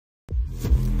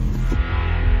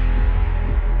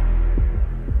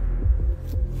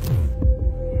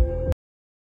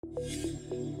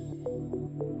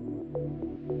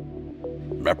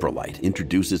Meprolight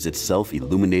introduces its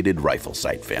self-illuminated rifle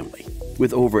sight family,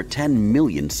 with over 10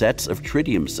 million sets of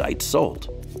tritium sights sold.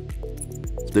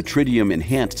 The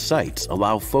tritium-enhanced sights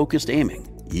allow focused aiming,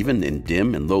 even in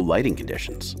dim and low lighting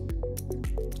conditions.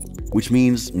 Which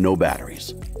means no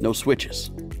batteries, no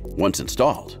switches. Once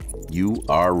installed, you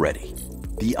are ready.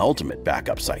 The ultimate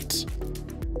backup sights.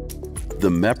 The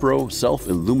Mepro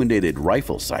self-illuminated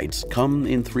rifle sights come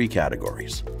in 3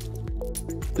 categories.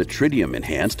 The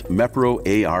tritium-enhanced Mepro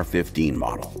AR-15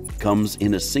 model comes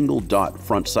in a single dot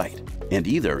front sight and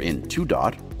either in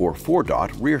 2-dot or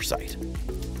 4-dot rear sight.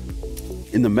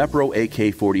 In the Mepro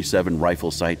AK-47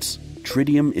 rifle sights,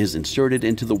 tritium is inserted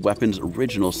into the weapon's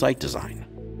original sight design.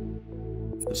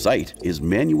 The sight is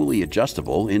manually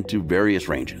adjustable into various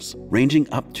ranges,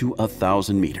 ranging up to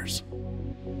 1,000 meters.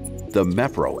 The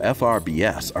Mepro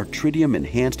FRBS are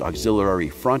tritium-enhanced auxiliary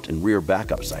front and rear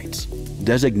backup sights,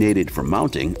 designated for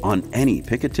mounting on any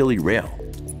Piccadilly rail,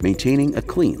 maintaining a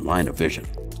clean line of vision.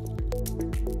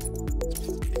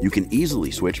 You can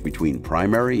easily switch between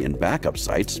primary and backup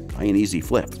sights by an easy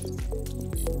flip.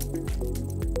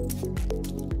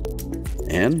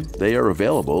 And they are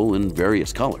available in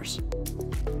various colors.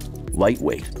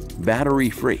 Lightweight,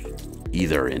 battery-free,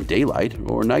 either in daylight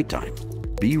or nighttime.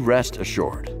 Be rest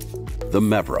assured, the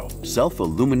Mepro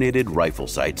self-illuminated rifle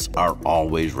sights are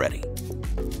always ready.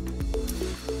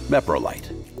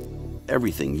 Meprolight,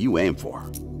 everything you aim for.